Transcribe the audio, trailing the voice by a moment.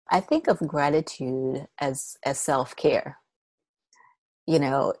I think of gratitude as self-care.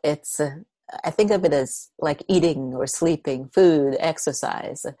 It's I think of it as like eating or sleeping, food,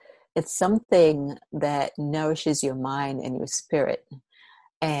 exercise. It's something that nourishes your mind and your spirit.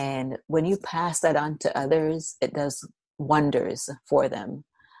 And when you pass that on to others, it does wonders for them.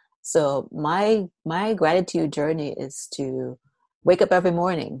 So my gratitude journey is to wake up every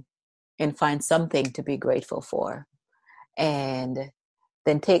morning and find something to be grateful for. And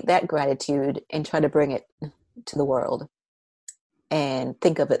then take that gratitude and try to bring it to the world and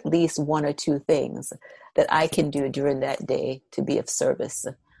think of at least one or two things that I can do during that day to be of service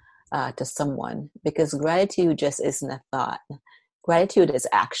to someone. Because gratitude just isn't a thought. Gratitude is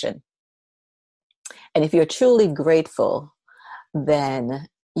action. And if you're truly grateful, then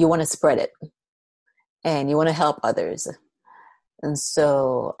you want to spread it and you want to help others. And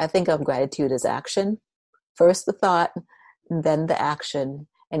so I think of gratitude as action. First the thought, then the action.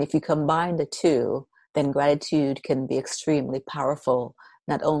 And if you combine the two, then gratitude can be extremely powerful,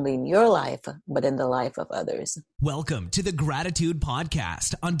 not only in your life, but in the life of others. Welcome to the Gratitude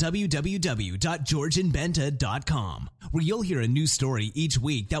Podcast on www.georgianbenta.com, where you'll hear a new story each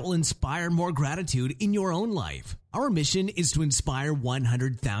week that will inspire more gratitude in your own life. Our mission is to inspire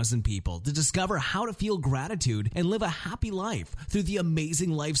 100,000 people to discover how to feel gratitude and live a happy life through the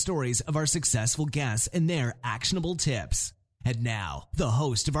amazing life stories of our successful guests and their actionable tips. And now, the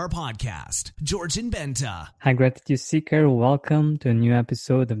host of our podcast, Georgian Benta. Hi, Gratitude Seeker. Welcome to a new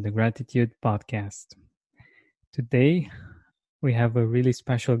episode of the Gratitude Podcast. Today, we have a really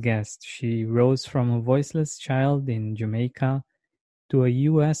special guest. She rose from a voiceless child in Jamaica to a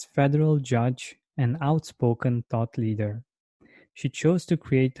U.S. federal judge and outspoken thought leader. She chose to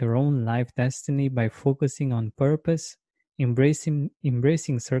create her own life destiny by focusing on purpose, embracing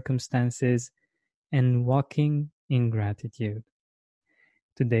circumstances, and walking in gratitude.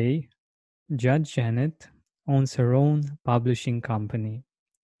 Today, Judge Janet owns her own publishing company,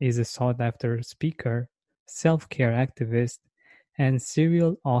 is a sought-after speaker, self-care activist, and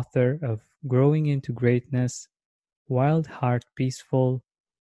serial author of Growing into Greatness, Wild Heart Peaceful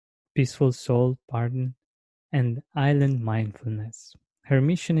Soul, and Island Mindfulness. Her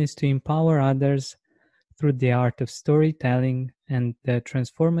mission is to empower others through the art of storytelling and the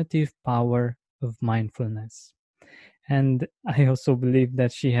transformative power of mindfulness. And I also believe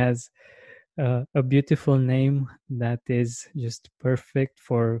that she has a beautiful name that is just perfect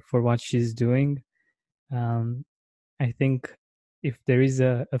for what she's doing. I think if there is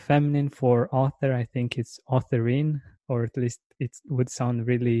a feminine for author, I think it's Autherine, or at least it would sound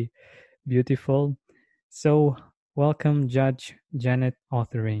really beautiful. So welcome, Judge Janet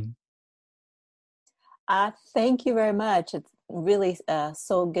Autherine. Thank you very much. It's really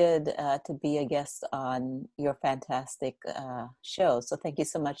so good to be a guest on your fantastic show. So thank you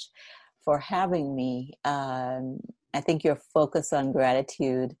so much for having me. I think your focus on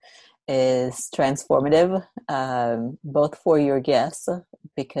gratitude is transformative, both for your guests,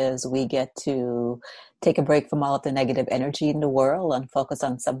 because we get to take a break from all of the negative energy in the world and focus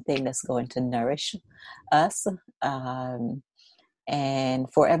on something that's going to nourish us, and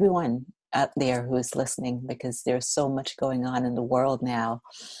for everyone out there who's listening, because there's so much going on in the world now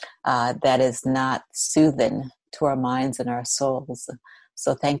that is not soothing to our minds and our souls.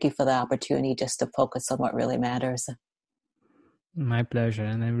 So thank you for the opportunity just to focus on what really matters. My pleasure,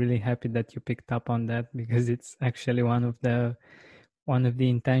 and I'm really happy that you picked up on that, because it's actually one of the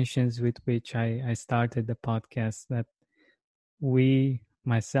intentions with which I started the podcast, that we,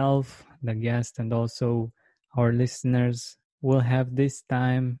 myself, the guest, and also our listeners will have this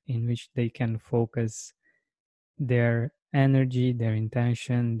time in which they can focus their energy, their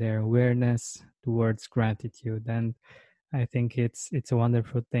intention, their awareness towards gratitude. And I think it's a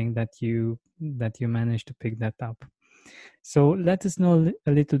wonderful thing that you managed to pick that up. So let us know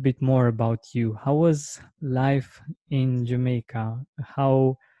a little bit more about you. How was life in Jamaica?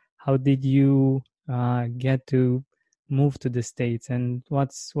 How did you get to move to the States, and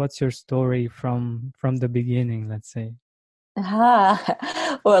what's your story from the beginning, let's say?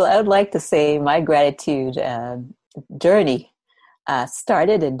 Well, I would like to say my gratitude journey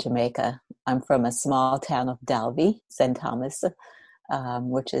started in Jamaica. I'm from a small town of Dalby, St. Thomas,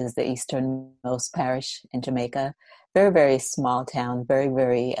 which is the easternmost parish in Jamaica. Very, very small town, very,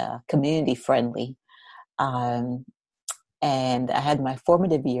 very community friendly. And I had my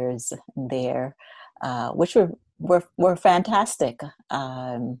formative years there, which were fantastic.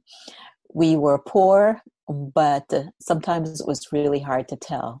 We were poor, but sometimes it was really hard to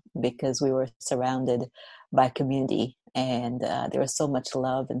tell because we were surrounded by community, and there was so much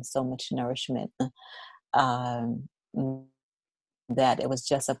love and so much nourishment. that it was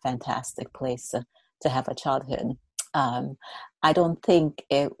just a fantastic place to have a childhood. Um, I don't think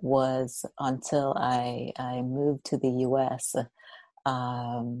it was until I moved to the US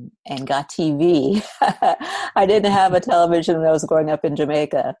and got TV. I didn't have a television when I was growing up in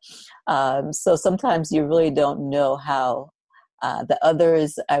Jamaica. So sometimes you really don't know how the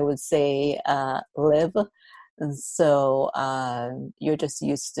others, I would say, live. And so you're just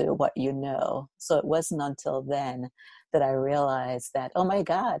used to what you know. So it wasn't until then that I realized that, oh my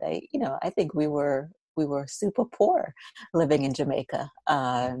God, I think we were super poor living in Jamaica.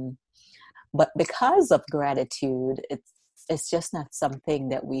 But because of gratitude, it's just not something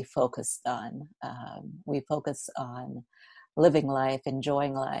that we focused on. We focus on living life,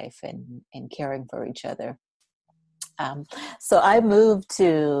 enjoying life, and caring for each other. Um, so I moved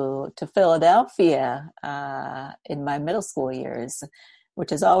to Philadelphia in my middle school years,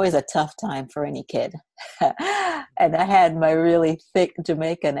 which is always a tough time for any kid. And I had my really thick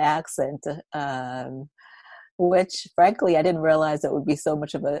Jamaican accent, which frankly I didn't realize it would be so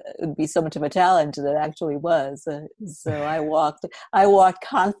much of a challenge that it actually was. So I walked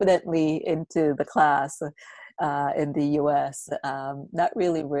confidently into the class in the US, not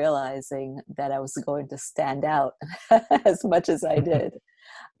really realizing that I was going to stand out as much as I did.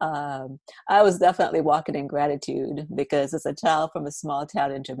 I was definitely walking in gratitude because as a child from a small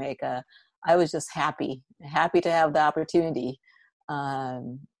town in Jamaica, I was just happy to have the opportunity,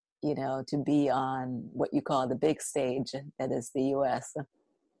 um, to be on what you call the big stage, that is the US.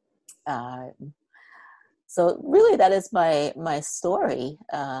 Uh, so really, that is my story.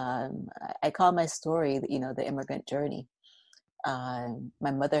 I call my story, the immigrant journey.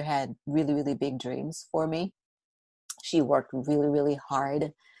 My mother had really, really big dreams for me. She worked really, really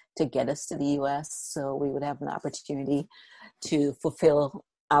hard to get us to the US so we would have an opportunity to fulfill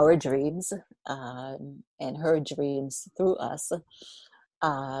our dreams and her dreams through us.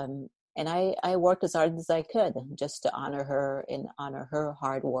 And I worked as hard as I could just to honor her and honor her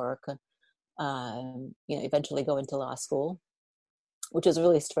hard work. Eventually go into law school, which was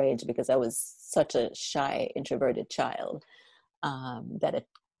really strange because I was such a shy, introverted child that it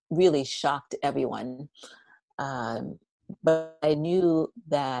really shocked everyone. But I knew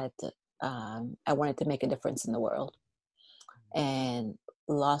that I wanted to make a difference in the world. And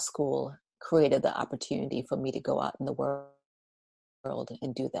law school created the opportunity for me to go out in the world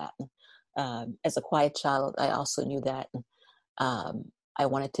and do that. As a quiet child, I also knew that I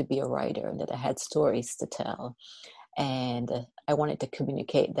wanted to be a writer and that I had stories to tell. And I wanted to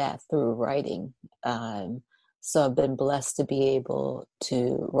communicate that through writing. So I've been blessed to be able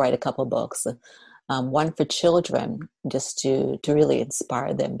to write a couple books. One for children, just to really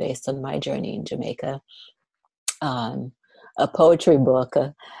inspire them based on my journey in Jamaica. A poetry book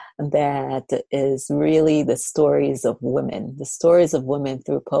that is really the stories of women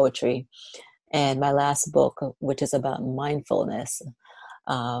through poetry. And my last book, which is about mindfulness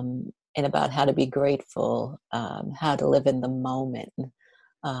and about how to be grateful, how to live in the moment,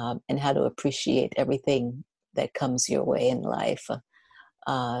 and how to appreciate everything that comes your way in life.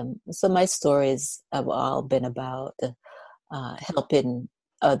 So my stories have all been about helping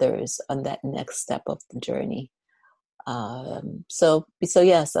others on that next step of the journey. So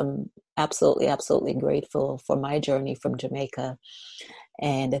yes, I'm absolutely grateful for my journey from Jamaica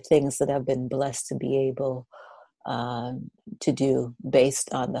and the things that I've been blessed to be able to do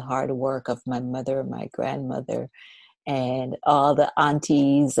based on the hard work of my mother, my grandmother, and all the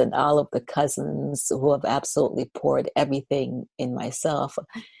aunties and all of the cousins who have absolutely poured everything in myself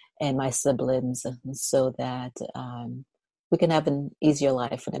and my siblings so that we can have an easier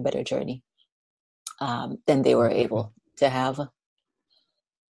life and a better journey than they were able to have.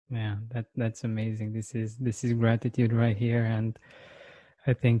 Yeah, that's amazing. This is gratitude right here, and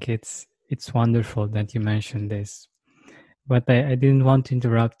I think it's wonderful that you mentioned this. But I didn't want to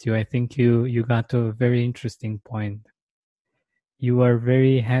interrupt you. I think you got to a very interesting point. You are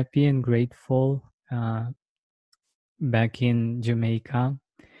very happy and grateful back in Jamaica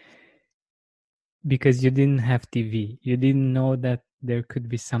because you didn't have TV. You didn't know that there could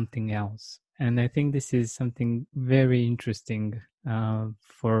be something else. And I think this is something very interesting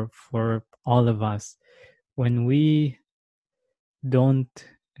for all of us. When we don't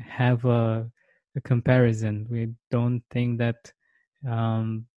have a comparison, we don't think that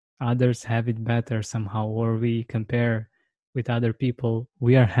others have it better somehow, or we compare with other people,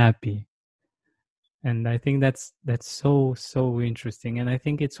 we are happy. And I think that's so interesting. And I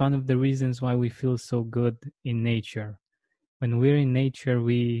think it's one of the reasons why we feel so good in nature. When we're in nature,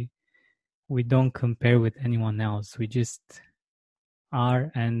 we don't compare with anyone else. We just are,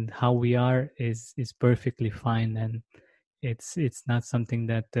 and how we are is perfectly fine. And it's not something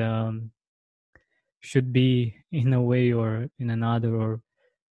that should be in a way or in another, or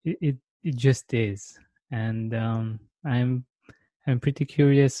it just is. And I'm pretty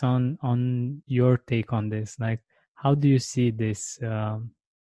curious on your take on this. Like, how do you see this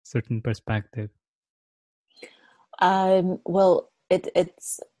certain perspective?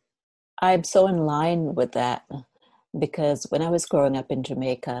 It's I'm so in line with that because when I was growing up in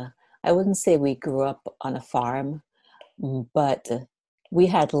Jamaica, I wouldn't say we grew up on a farm, but we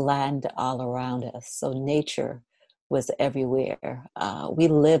had land all around us. So nature was everywhere. We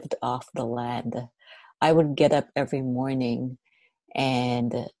lived off the land. I would get up every morning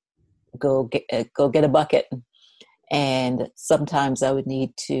and go get a bucket. And sometimes I would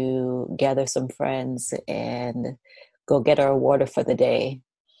need to gather some friends and go get our water for the day,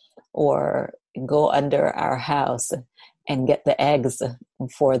 or go under our house and get the eggs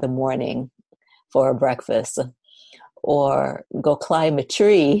for the morning for breakfast, or go climb a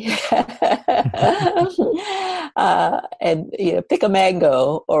tree and pick a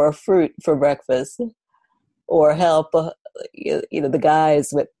mango or a fruit for breakfast, or help the guys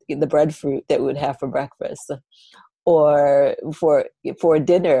with the breadfruit that we would have for breakfast. Or for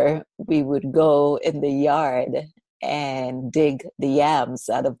dinner, we would go in the yard and dig the yams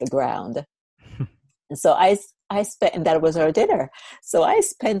out of the ground. And so I spent, and that was our dinner. So I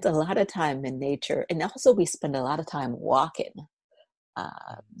spent a lot of time in nature, and also we spent a lot of time walking.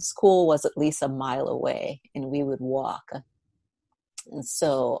 School was at least a mile away, and we would walk. And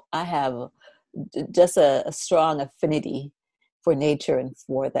so I have just a strong affinity for nature and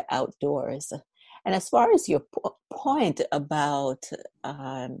for the outdoors. And as far as your point about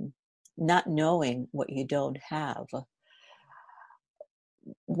not knowing what you don't have,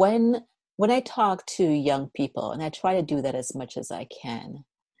 when I talk to young people, and I try to do that as much as I can,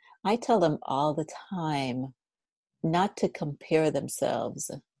 I tell them all the time not to compare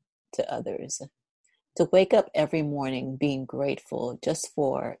themselves to others, to wake up every morning being grateful just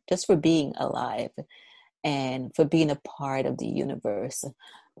for being alive and for being a part of the universe,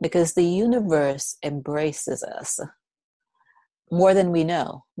 because the universe embraces us more than we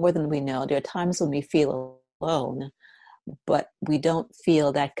know. There are times when we feel alone, but we don't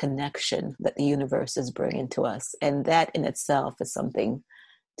feel that connection that the universe is bringing to us. And that in itself is something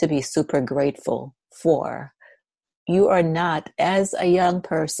to be super grateful for. You are not, as a young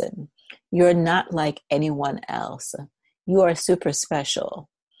person, you're not like anyone else. You are super special.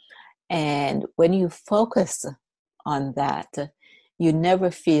 And when you focus on that, you never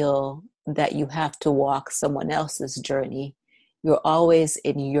feel that you have to walk someone else's journey. You're always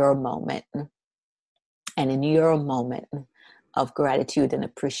in your moment, and in your moment of gratitude and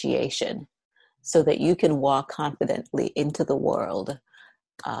appreciation, so that you can walk confidently into the world,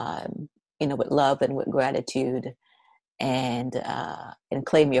 with love and with gratitude, and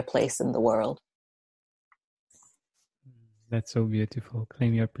claim your place in the world. That's so beautiful.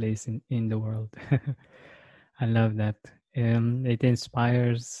 Claim your place in the world. I love that. It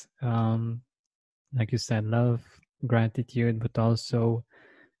inspires, like you said, love, gratitude, but also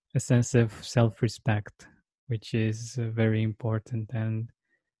a sense of self-respect, which is very important. And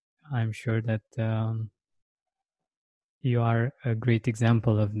I'm sure that you are a great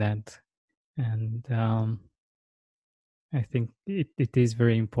example of that. And I think it is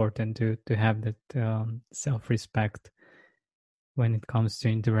very important to have that self-respect when it comes to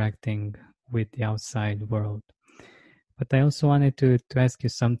interacting with the outside world. But I also wanted to ask you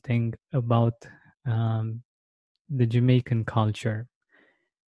something about the Jamaican culture.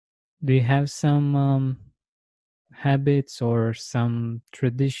 Do you have some habits or some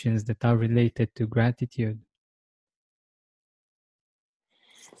traditions that are related to gratitude?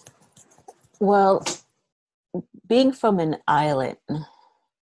 Well, being from an island,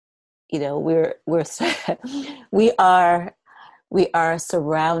 we're we are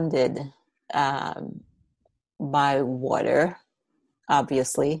surrounded by water,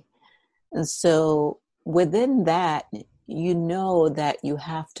 obviously. And so within that, you know that you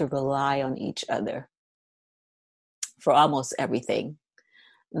have to rely on each other for almost everything.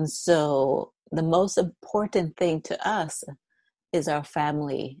 And so the most important thing to us is our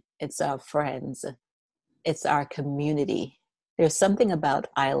family, it's our friends, it's our community. There's something about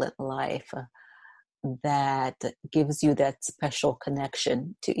island life that gives you that special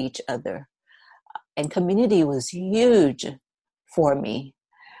connection to each other. And community was huge for me.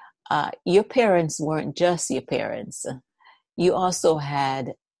 Your parents weren't just your parents. You also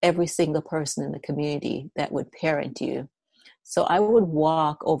had every single person in the community that would parent you. So I would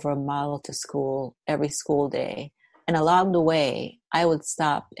walk over a mile to school every school day. And along the way, I would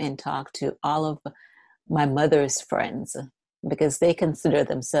stop and talk to all of my mother's friends because they consider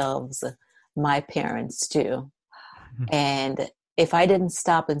themselves my parents too. And if I didn't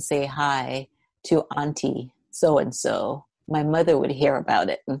stop and say hi to Auntie so and so, my mother would hear about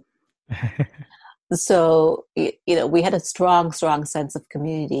it. So, we had a strong, strong sense of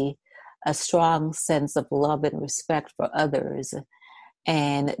community, a strong sense of love and respect for others.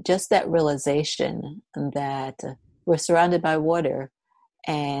 And just that realization that we're surrounded by water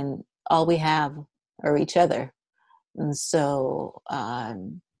and all we have are each other. And so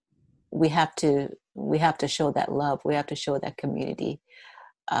we have to show that love. We have to show that community.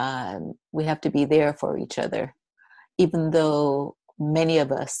 We have to be there for each other. Even though many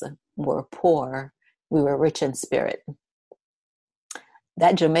of us were poor, we were rich in spirit.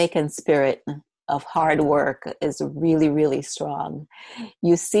 That Jamaican spirit of hard work is really, really strong.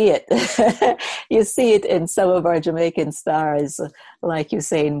 You see it. You see it in some of our Jamaican stars, like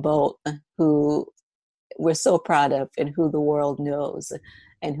Usain Bolt, who we're so proud of and who the world knows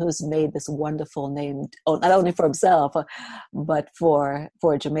and who's made this wonderful name, not only for himself, but for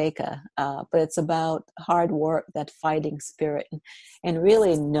Jamaica. But it's about hard work, that fighting spirit, and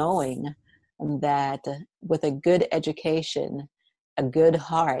really knowing that with a good education, a good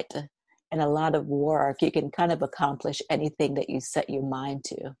heart, and a lot of work, you can kind of accomplish anything that you set your mind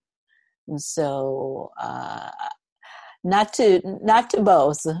to. And so, not to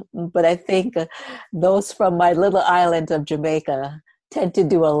boast, but I think those from my little island of Jamaica tend to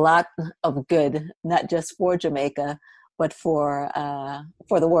do a lot of good, not just for Jamaica, but for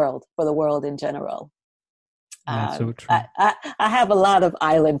the world in general. That's so true. I have a lot of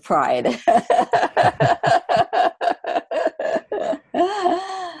island pride.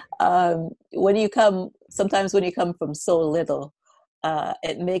 Sometimes when you come from so little,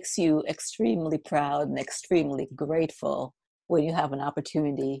 it makes you extremely proud and extremely grateful when you have an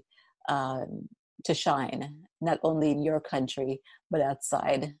opportunity to shine, not only in your country, but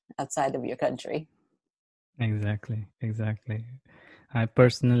outside of your country. Exactly. I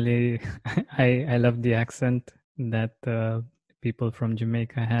personally, I love the accent that people from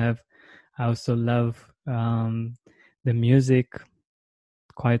Jamaica have. I also love the music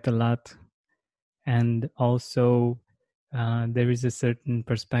quite a lot, and also there is a certain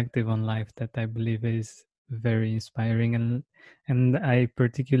perspective on life that I believe is very inspiring, and I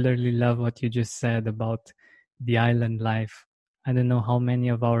particularly love what you just said about the island life. I don't know how many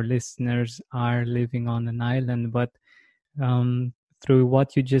of our listeners are living on an island, but through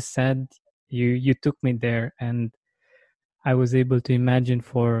what you just said, you took me there, and I was able to imagine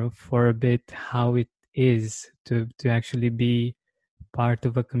for a bit how it is to actually be part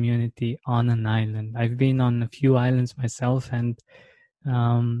of a community on an island. I've been on a few islands myself, and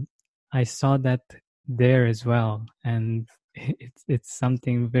um, I saw that there as well, and it's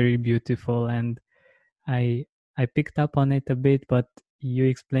something very beautiful. And I I picked up on it a bit, but you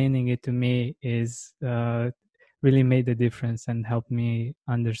explaining it to me is really made a difference and helped me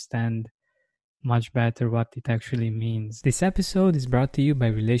understand much better what it actually means. This episode is brought to you by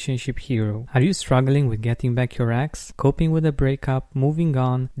Relationship Hero. Are you struggling with getting back your ex, coping with a breakup, moving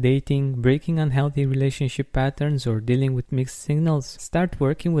on, dating, breaking unhealthy relationship patterns, or dealing with mixed signals? Start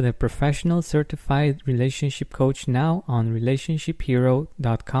working with a professional certified relationship coach now on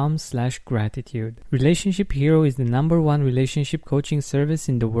relationshiphero.com/gratitude. Relationship Hero is the #1 relationship coaching service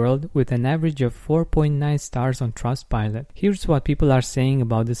in the world with an average of 4.9 stars on Trustpilot. Here's what people are saying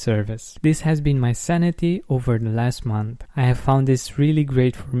about the service. This has been my sanity over the last month. I have found this really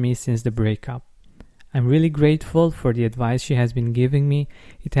great for me since the breakup. I'm really grateful for the advice she has been giving me.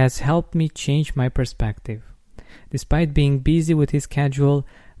 It has helped me change my perspective. Despite being busy with his schedule,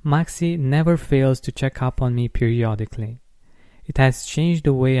 Maxi never fails to check up on me periodically. It has changed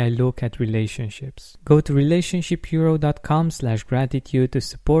the way I look at relationships. Go to relationshiphero.com/gratitude to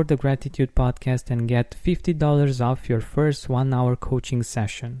support the Gratitude Podcast and get $50 off your first 1-hour coaching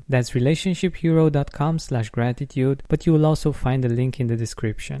session. That's relationshiphero.com/gratitude, but you will also find the link in the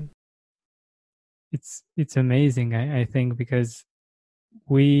description. It's amazing, I think, because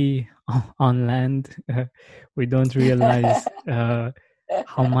we on land, we don't realize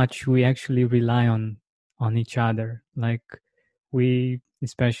how much we actually rely on each other. Like, we,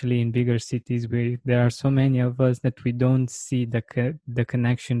 especially in bigger cities, there are so many of us that we don't see the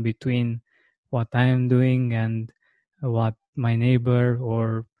connection between what I am doing and what my neighbor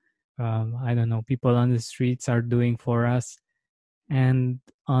or I don't know, people on the streets are doing for us. And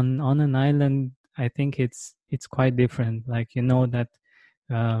on an island, I think it's quite different. Like, you know that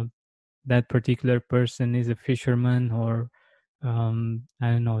uh, that particular person is a fisherman, or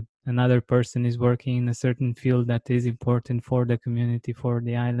I don't know, another person is working in a certain field that is important for the community, for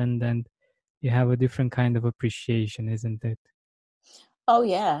the island, and you have a different kind of appreciation, isn't it? Oh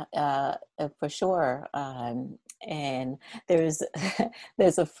yeah, for sure. And there's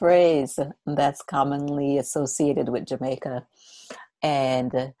there's a phrase that's commonly associated with Jamaica,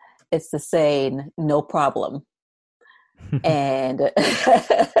 and it's the saying "no problem," and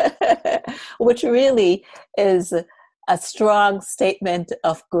which really is a strong statement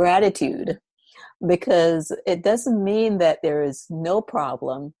of gratitude, because it doesn't mean that there is no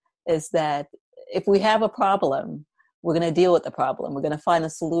problem. Is that if we have a problem, we're going to deal with the problem. We're going to find a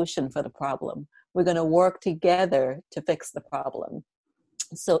solution for the problem. We're going to work together to fix the problem.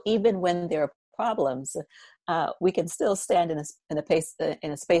 So even when there are problems, we can still stand in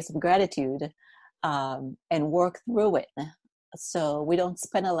a space of gratitude, and work through it. So we don't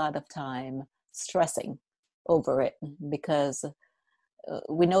spend a lot of time stressing over it, because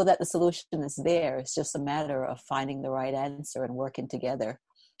we know that the solution is there. It's just a matter of finding the right answer and working together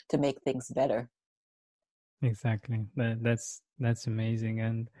to make things better. Exactly. That's amazing,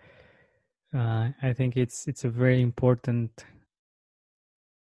 and I think it's a very important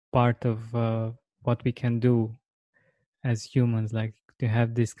part of what we can do as humans, like to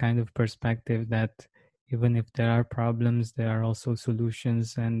have this kind of perspective that even if there are problems, there are also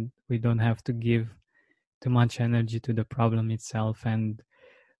solutions, and we don't have to give too much energy to the problem itself and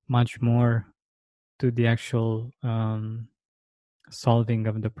much more to the actual solving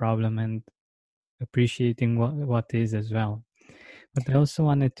of the problem and appreciating what is as well. But I also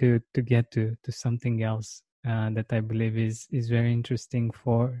wanted to get to something else that I believe is very interesting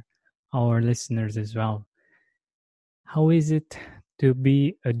for our listeners as well. How is it to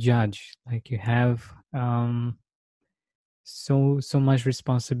be a judge? Like you have so much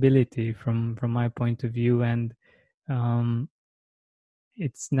responsibility from my point of view, and um,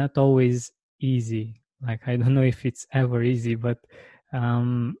 it's not always easy. Like I don't know if it's ever easy, but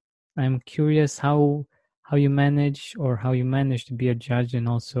um, I'm curious how you manage or how you manage to be a judge and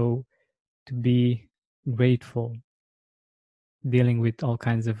also to be grateful dealing with all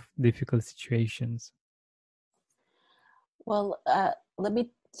kinds of difficult situations. Well, let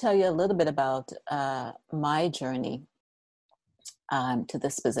me tell you a little bit about my journey to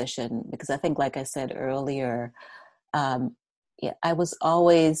this position, because I think, like I said earlier, um, yeah, I was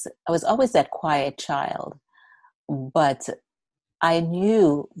always that quiet child, but I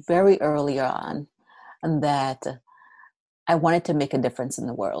knew very early on that I wanted to make a difference in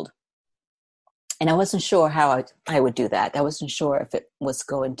the world. And I wasn't sure how I would do that. I wasn't sure if it was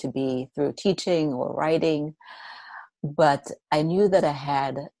going to be through teaching or writing, but I knew that I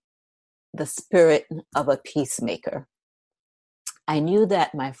had the spirit of a peacemaker. I knew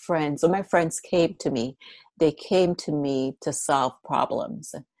that when my friends came to me, they came to me to solve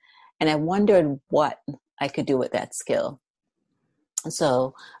problems. And I wondered what I could do with that skill.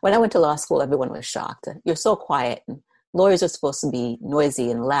 So when I went to law school, everyone was shocked. You're so quiet. Lawyers are supposed to be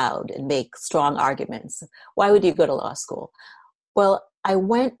noisy and loud and make strong arguments. Why would you go to law school? Well, I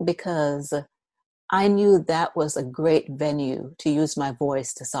went because I knew that was a great venue to use my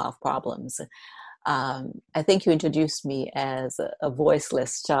voice to solve problems. I think you introduced me as a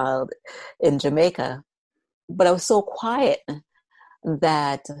voiceless child in Jamaica, but I was so quiet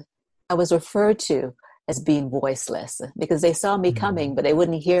that I was referred to as being voiceless because they saw me Mm. coming, but they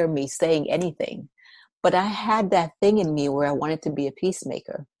wouldn't hear me saying anything. But I had that thing in me where I wanted to be a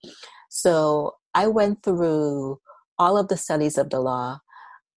peacemaker. So I went through all of the studies of the law.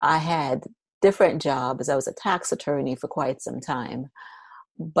 I had different jobs. I was a tax attorney for quite some time,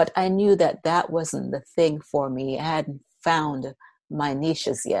 but I knew that that wasn't the thing for me. I hadn't found my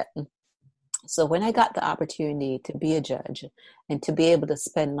niches yet. So when I got the opportunity to be a judge and to be able to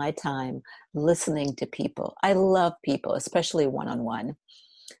spend my time listening to people, I love people, especially one-on-one,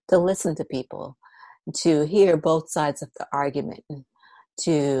 to listen to people, to hear both sides of the argument,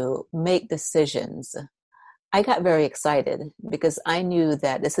 to make decisions. I got very excited because I knew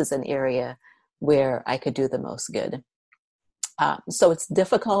that this is an area where I could do the most good. So it's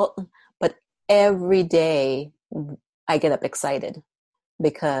difficult, but every day I get up excited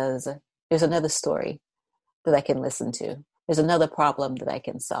because there's another story that I can listen to. There's another problem that I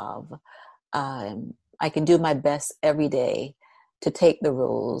can solve. I can do my best every day to take the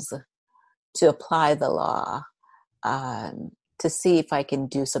rules, to apply the law, to see if I can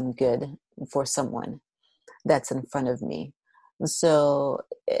do some good for someone that's in front of me. So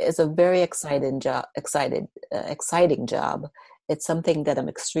it's a very exciting job. It's something that I'm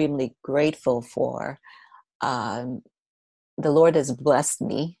extremely grateful for. Um, the Lord has blessed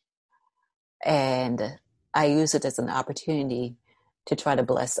me, and I use it as an opportunity to try to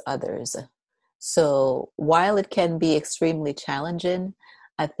bless others. So while it can be extremely challenging,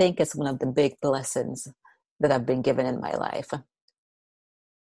 I think it's one of the big blessings that I've been given in my life.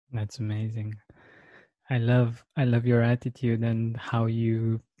 That's amazing. I love your attitude and how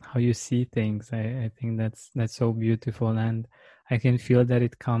you see things. I think that's so beautiful, and I can feel that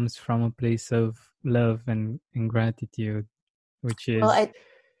it comes from a place of love and gratitude, which Well, is I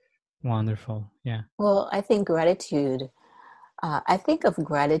wonderful. Yeah. well, I think gratitude. I think of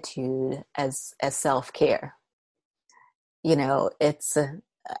gratitude as self-care. It's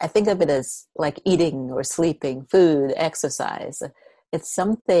I think of it as like eating or sleeping, food, exercise. It's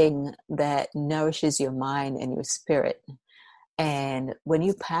something that nourishes your mind and your spirit. And when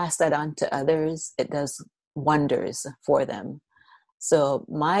you pass that on to others, it does wonders for them. So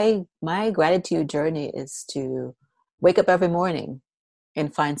my gratitude journey is to wake up every morning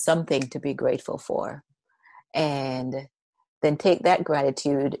and find something to be grateful for, and then take that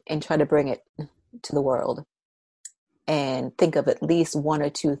gratitude and try to bring it to the world, and think of at least one or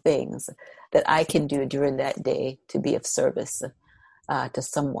two things that I can do during that day to be of service to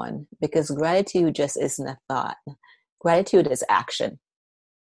someone. Because gratitude just isn't a thought. Gratitude is action.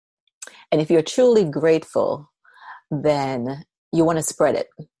 And if you're truly grateful, then you want to spread it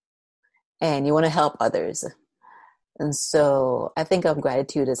and you want to help others. And so I think of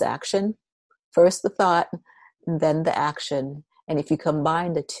gratitude as action. First the thought, then the action. And if you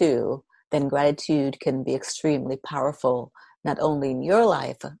combine the two, then gratitude can be extremely powerful, not only in your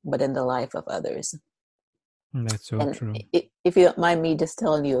life, but in the life of others. That's so And true. if you don't mind me just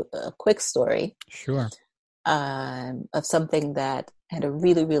telling you a quick story Sure. of something that had a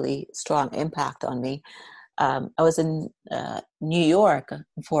really, really strong impact on me. I was in New York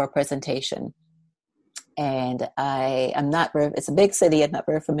for a presentation, and it's a big city. I'm not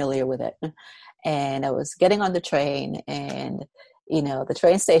very familiar with it. And I was getting on the train, and the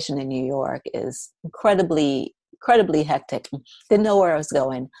train station in New York is incredibly hectic. Didn't know where I was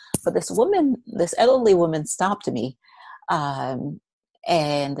going, but this elderly woman stopped me, and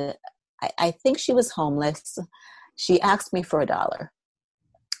I think she was homeless. She asked me for $1.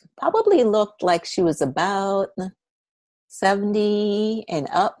 Probably looked like she was about 70 and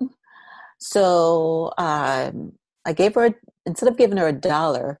up. So I gave her, instead of giving her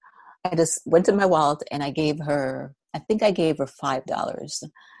 $1, I just went to my wallet and I gave her $5.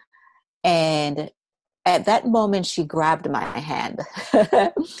 And at that moment, she grabbed my hand.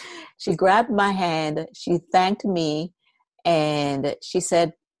 She grabbed my hand. She thanked me and she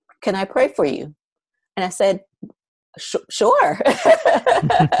said, "Can I pray for you?" And I said, Sure.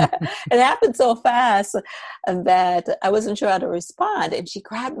 It happened so fast that I wasn't sure how to respond. And she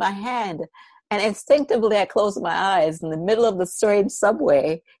grabbed my hand, and instinctively I closed my eyes in the middle of the strange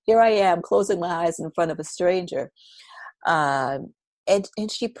subway. Here I am closing my eyes in front of a stranger. And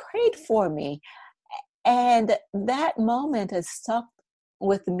she prayed for me. And that moment has stuck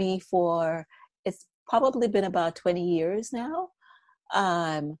with me it's probably been about 20 years now.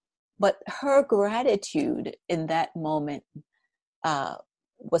 But her gratitude in that moment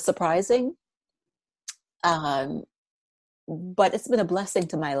was surprising, um, but it's been a blessing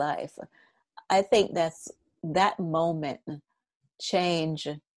to my life. I think that moment changed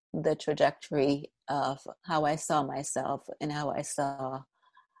the trajectory of how I saw myself and how I saw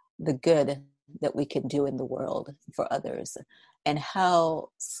the good that we can do in the world for others, and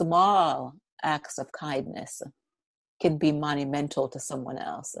how small acts of kindness can be monumental to someone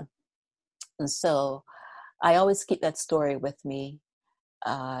else. And so I always keep that story with me.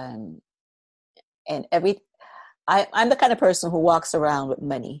 Um, and I'm the kind of person who walks around with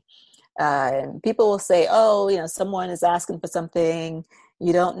money. People will say, "Oh, someone is asking for something.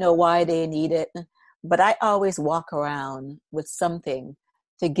 You don't know why they need it." But I always walk around with something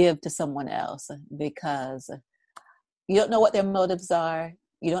to give to someone else, because you don't know what their motives are.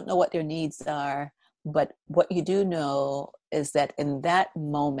 You don't know what their needs are. But what you do know is that in that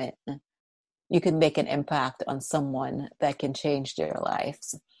moment, you can make an impact on someone that can change their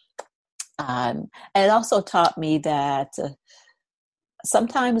lives. And it also taught me that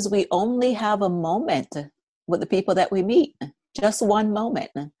sometimes we only have a moment with the people that we meet, just one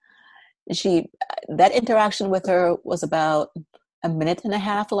moment. That interaction with her was about a minute and a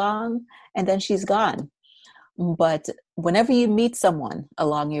half long, and then she's gone. But whenever you meet someone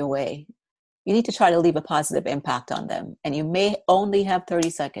along your way, you need to try to leave a positive impact on them. And you may only have 30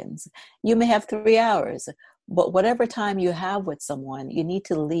 seconds. You may have 3 hours. But whatever time you have with someone, you need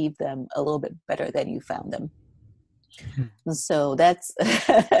to leave them a little bit better than you found them. And so that's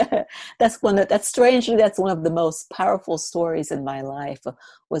strangely, that's one of the most powerful stories in my life,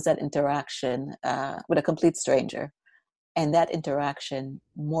 was that interaction with a complete stranger. And that interaction,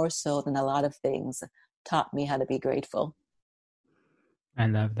 more so than a lot of things, taught me how to be grateful. I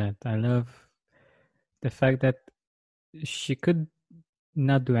love that. I love the fact that she could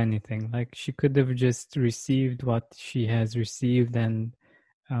not do anything. Like she could have just received what she has received and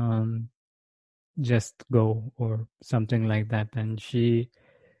um, just go or something like that. And she,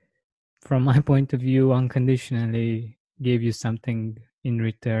 from my point of view, unconditionally gave you something in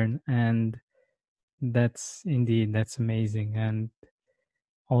return. And that's amazing. And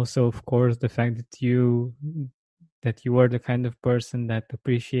also, of course, the fact that you were the kind of person that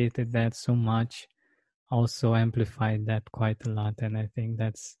appreciated that so much also amplified that quite a lot. And I think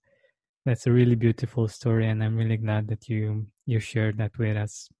that's a really beautiful story, and I'm really glad that you shared that with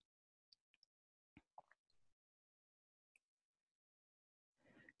us.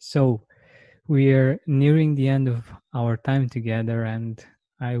 So we are nearing the end of our time together, and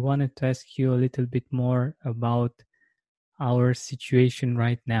I wanted to ask you a little bit more about our situation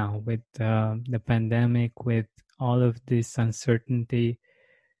right now with the pandemic, with all of this uncertainty.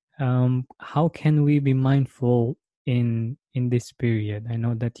 How can we be mindful in this period? I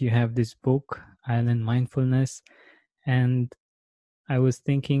know that you have this book, Island Mindfulness, and I was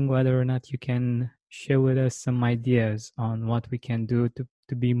thinking whether or not you can share with us some ideas on what we can do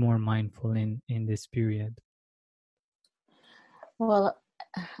to be more mindful in this period. Well,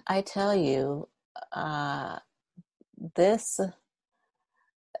 I tell you, uh, this,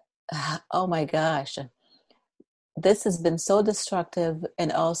 oh my gosh, this has been so destructive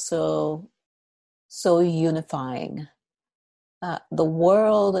and also so unifying. The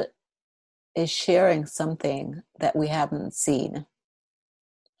world is sharing something that we haven't seen.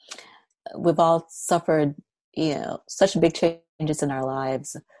 We've all suffered, such big changes in our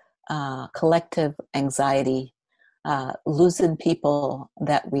lives, collective anxiety, losing people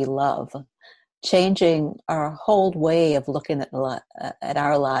that we love, changing our whole way of looking at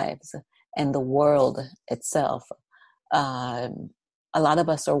our lives and the world itself. A lot of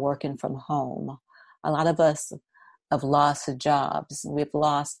us are working from home. A lot of us have lost jobs. We've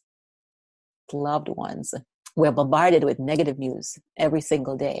lost loved ones. We're bombarded with negative news every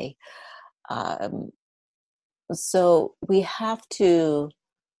single day. Um, so we have to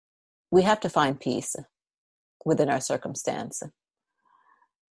find peace within our circumstance,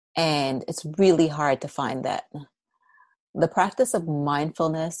 and it's really hard to find that. The practice of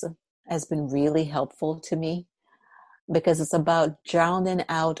mindfulness has been really helpful to me because it's about drowning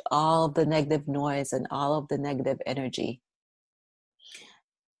out all of the negative noise and all of the negative energy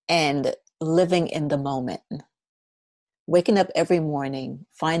and living in the moment. Waking up every morning,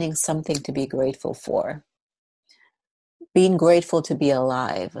 finding something to be grateful for, being grateful to be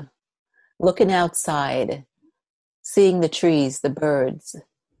alive, looking outside, seeing the trees, the birds,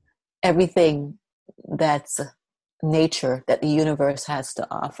 everything that's nature that the universe has to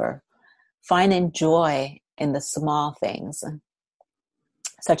offer. Finding joy in the small things,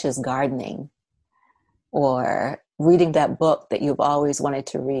 such as gardening or reading that book that you've always wanted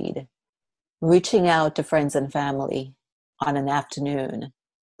to read, reaching out to friends and family on an afternoon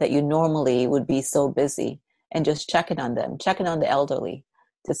that you normally would be so busy and just checking on them, checking on the elderly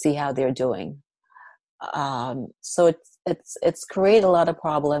to see how they're doing. So it's created a lot of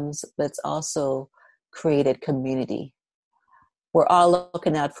problems, but it's also created community. We're all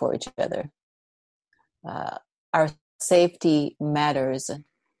looking out for each other. Our safety matters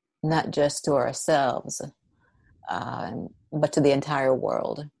not just to ourselves, but to the entire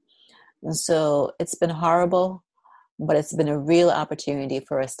world. And so it's been horrible, but it's been a real opportunity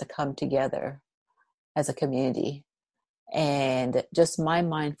for us to come together as a community. And just my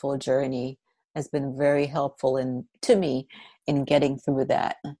mindful journey has been very helpful to me in getting through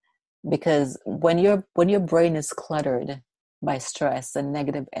that. Because when your brain is cluttered by stress and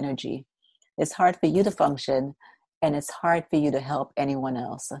negative energy, it's hard for you to function, and it's hard for you to help anyone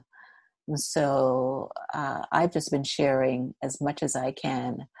else. And so I've just been sharing as much as I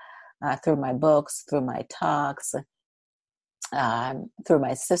can through my books, through my talks, through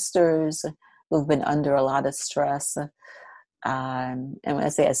my sisters who've been under a lot of stress. And when I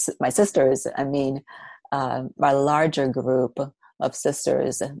say my sisters, I mean my larger group of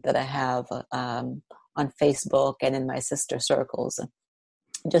sisters that I have on Facebook and in my sister circles.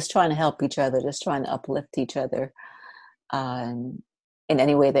 Just trying to help each other, just trying to uplift each other in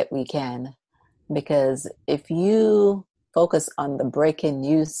any way that we can. Because if you focus on the breaking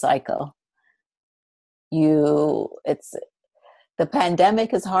news cycle, it's the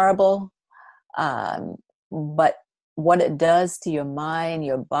pandemic is horrible, but what it does to your mind,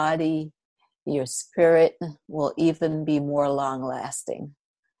 your body, your spirit will even be more long lasting.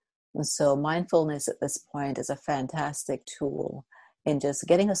 And so mindfulness at this point is a fantastic tool in just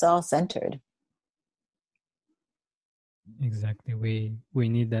getting us all centered. Exactly. We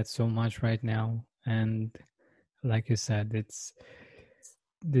need that so much right now. And like you said, it's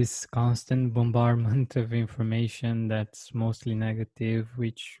this constant bombardment of information that's mostly negative,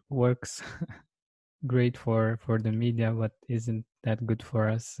 which works great for the media, but isn't that good for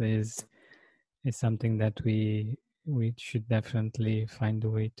us, is something that we should definitely find a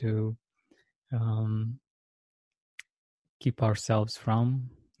way to um, keep ourselves from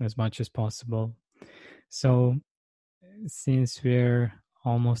as much as possible. So, since we're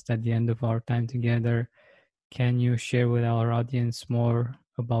almost at the end of our time together, can you share with our audience more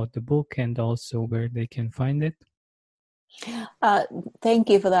about the book and also where they can find it? Uh, Thank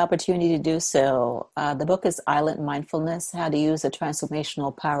you for the opportunity to do so. The book is Island Mindfulness: How to Use the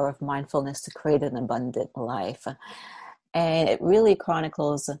Transformational Power of Mindfulness to Create an Abundant Life. And it really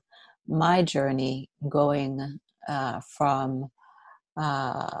chronicles my journey going from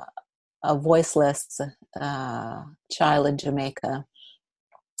a voiceless child in Jamaica,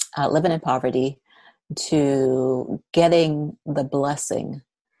 living in poverty, to getting the blessing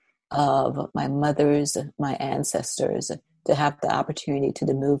of my mother's, my ancestors, to have the opportunity to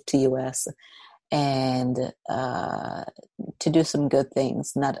move to U.S. and to do some good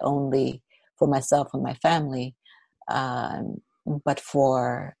things, not only for myself and my family, but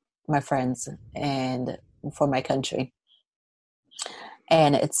for my friends and for my country.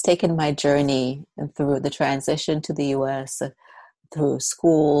 And it's taken my journey through the transition to the U.S., through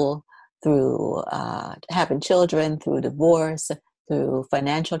school, through having children, through divorce, through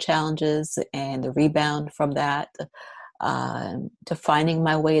financial challenges and the rebound from that, to finding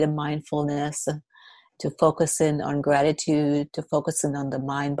my way to mindfulness, to focusing on gratitude, to focusing on the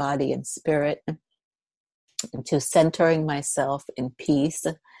mind, body, and spirit, to centering myself in peace,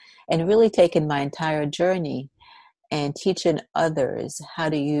 and really taking my entire journey and teaching others how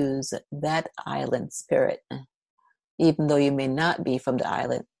to use that island spirit, even though you may not be from the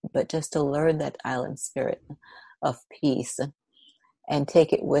island, but just to learn that island spirit of peace and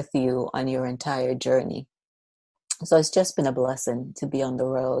take it with you on your entire journey. So it's just been a blessing to be on the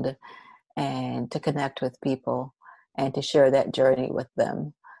road and to connect with people and to share that journey with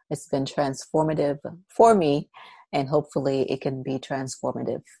them. It's been transformative for me, and hopefully it can be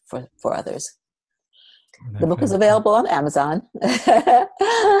transformative for others. The book is Definitely. available on Amazon.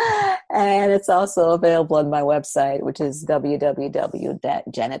 And it's also available on my website, which is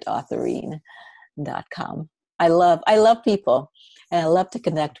www.janetautherine.com. I love people, and I love to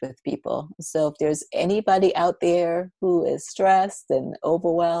connect with people. So if there's anybody out there who is stressed and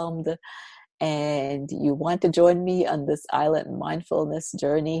overwhelmed and you want to join me on this island mindfulness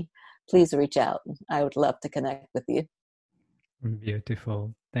journey, please reach out. I would love to connect with you.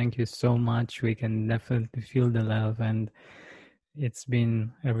 Beautiful. Thank you so much. We can definitely feel the love, and it's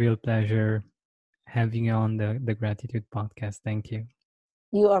been a real pleasure having you on the Gratitude Podcast. Thank you.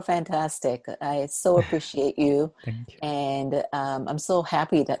 You are fantastic. I so appreciate you. Thank you. And I'm so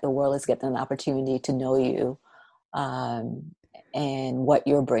happy that the world is getting an opportunity to know you, um, and what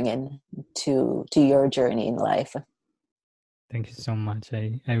you're bringing to your journey in life. Thank you so much.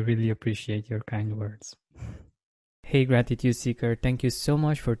 I really appreciate your kind words. Hey, Gratitude Seeker, thank you so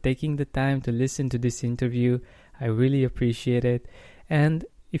much for taking the time to listen to this interview. I really appreciate it. And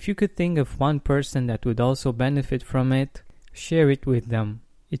if you could think of one person that would also benefit from it, share it with them.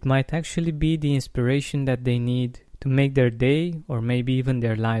 It might actually be the inspiration that they need to make their day or maybe even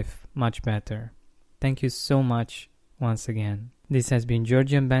their life much better. Thank you so much once again. This has been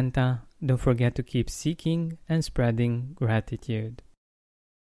Georgian Benta. Don't forget to keep seeking and spreading gratitude.